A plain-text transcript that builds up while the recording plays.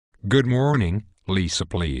Good morning, Lisa,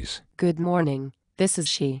 please. Good morning, this is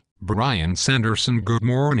she. Brian Sanderson, good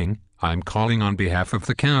morning. I'm calling on behalf of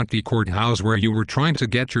the county courthouse where you were trying to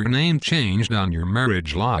get your name changed on your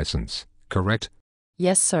marriage license, correct?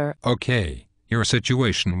 Yes, sir. Okay, your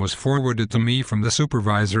situation was forwarded to me from the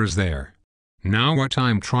supervisors there. Now what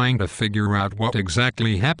I'm trying to figure out what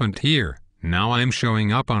exactly happened here. Now I'm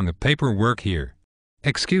showing up on the paperwork here.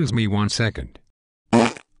 Excuse me 1 second.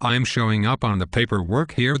 I'm showing up on the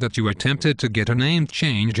paperwork here that you attempted to get a name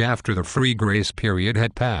change after the free grace period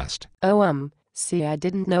had passed. See, I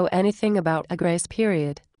didn't know anything about a grace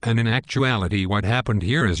period. And in actuality what happened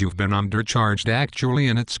here is you've been undercharged actually,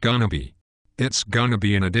 and it's gonna be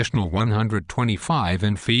an additional $125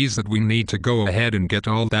 in fees that we need to go ahead and get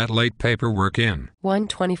all that late paperwork in.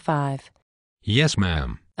 $125? Yes,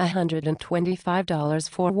 ma'am. $125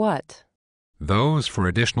 for what? Those for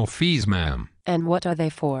additional fees, ma'am. And what are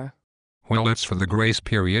they for? Well, it's for the grace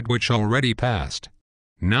period which already passed.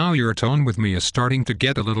 Now your tone with me is starting to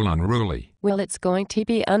get a little unruly. Well, it's going to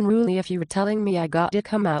be unruly if you were telling me I got to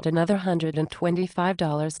come out another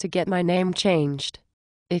 $125 to get my name changed.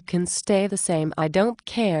 It can stay the same, I don't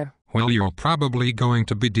care. Well, you're probably going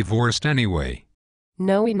to be divorced anyway.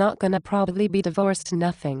 No, we're not gonna probably be divorced,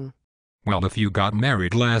 nothing. Well, if you got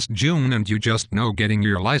married last June and you just now getting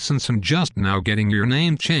your license and just now getting your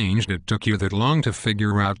name changed, it took you that long to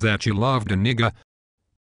figure out that you loved a nigga.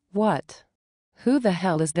 What? Who the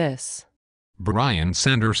hell is this? Brian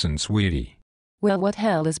Sanderson, sweetie. Well, what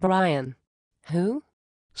hell is Brian? Who?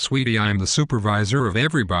 Sweetie, I'm the supervisor of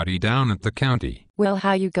everybody down at the county. Well,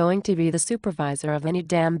 how you going to be the supervisor of any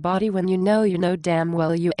damn body when you know damn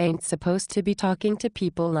well you ain't supposed to be talking to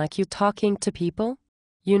people like you talking to people?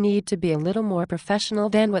 You need to be a little more professional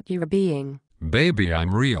than what you're being. Baby,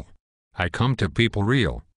 I'm real. I come to people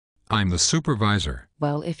real. I'm the supervisor.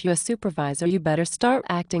 Well, if you're a supervisor, you better start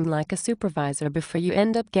acting like a supervisor before you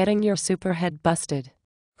end up getting your super head busted.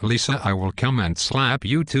 Lisa, I will come and slap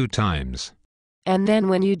you 2 times. And then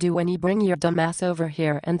when you bring your dumb ass over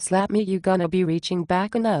here and slap me, you gonna be reaching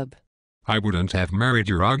back a nub. I wouldn't have married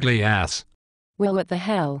your ugly ass. Well, what the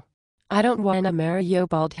hell? I don't wanna marry your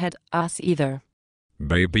bald head ass either.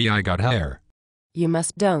 Baby, I got hair. You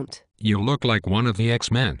must don't. You look like one of the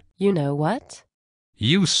X-Men. You know what?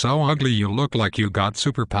 You so ugly you look like you got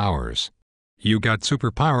superpowers. You got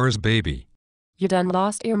superpowers, baby. You done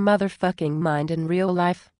lost your motherfucking mind in real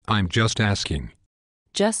life? I'm just asking.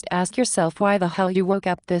 Just ask yourself why the hell you woke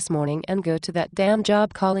up this morning and go to that damn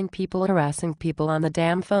job calling people, harassing people on the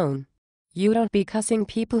damn phone. You don't be cussing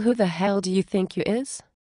people. Who the hell do you think you is?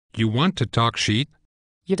 You want to talk shit?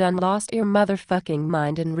 You done lost your motherfucking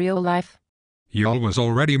mind in real life? Y'all was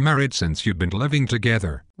already married since you've been living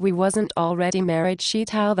together. We wasn't already married,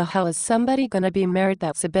 shit. How the hell is somebody gonna be married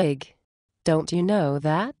that's so big? Don't you know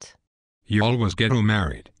that? Y'all was ghetto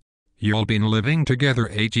married. Y'all been living together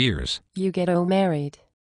 8 years. You ghetto married?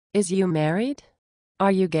 Is you married?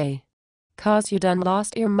 Are you gay? 'Cause you done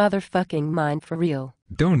lost your motherfucking mind for real.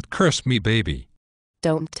 Don't curse me, baby.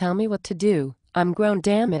 Don't tell me what to do. I'm grown,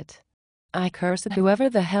 damn it. I curse at whoever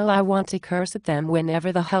the hell I want to curse at them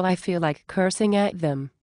whenever the hell I feel like cursing at them.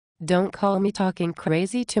 Don't call me talking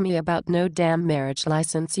crazy to me about no damn marriage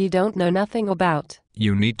license you don't know nothing about.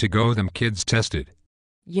 You need to go them kids tested.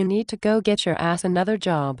 You need to go get your ass another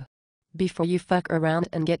job before you fuck around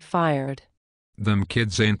and get fired. Them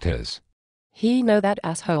kids ain't his. He know that,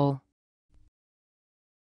 asshole.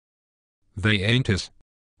 They ain't his.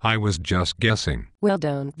 I was just guessing. Well,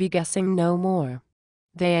 don't be guessing no more.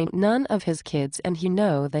 They ain't none of his kids, and you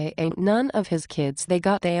know they ain't none of his kids. They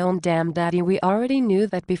got their own damn daddy. We already knew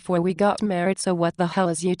that before we got married, so what the hell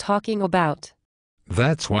is you talking about?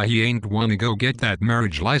 That's why he ain't wanna go get that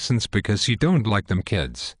marriage license, because he don't like them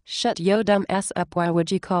kids. Shut yo dumb ass up. Why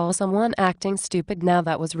would you call someone acting stupid? Now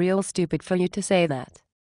that was real stupid for you to say that.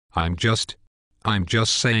 I'm just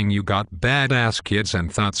saying you got badass kids, and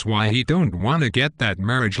that's why he don't wanna get that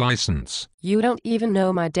marriage license. You don't even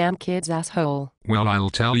know my damn kids, asshole. Well, I'll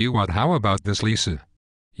tell you what, how about this, Lisa?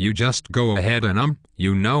 You just go ahead and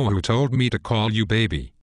you know who told me to call you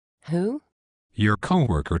baby. Who? Your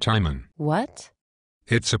coworker Timon. What?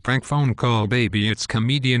 It's a prank phone call, baby. It's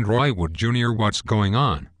comedian Roy Wood Jr. What's going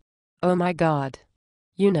on? Oh my god.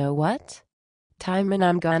 You know what? Timon,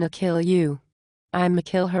 I'm gonna kill you. I'ma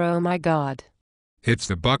kill her, oh my god. It's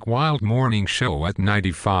the Buck Wild Morning Show at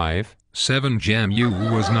 95.7 Jam. You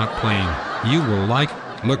was not playing. You will like.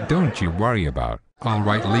 Look, don't you worry about.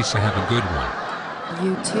 Alright, Lisa, have a good one.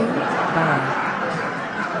 You too. Bye.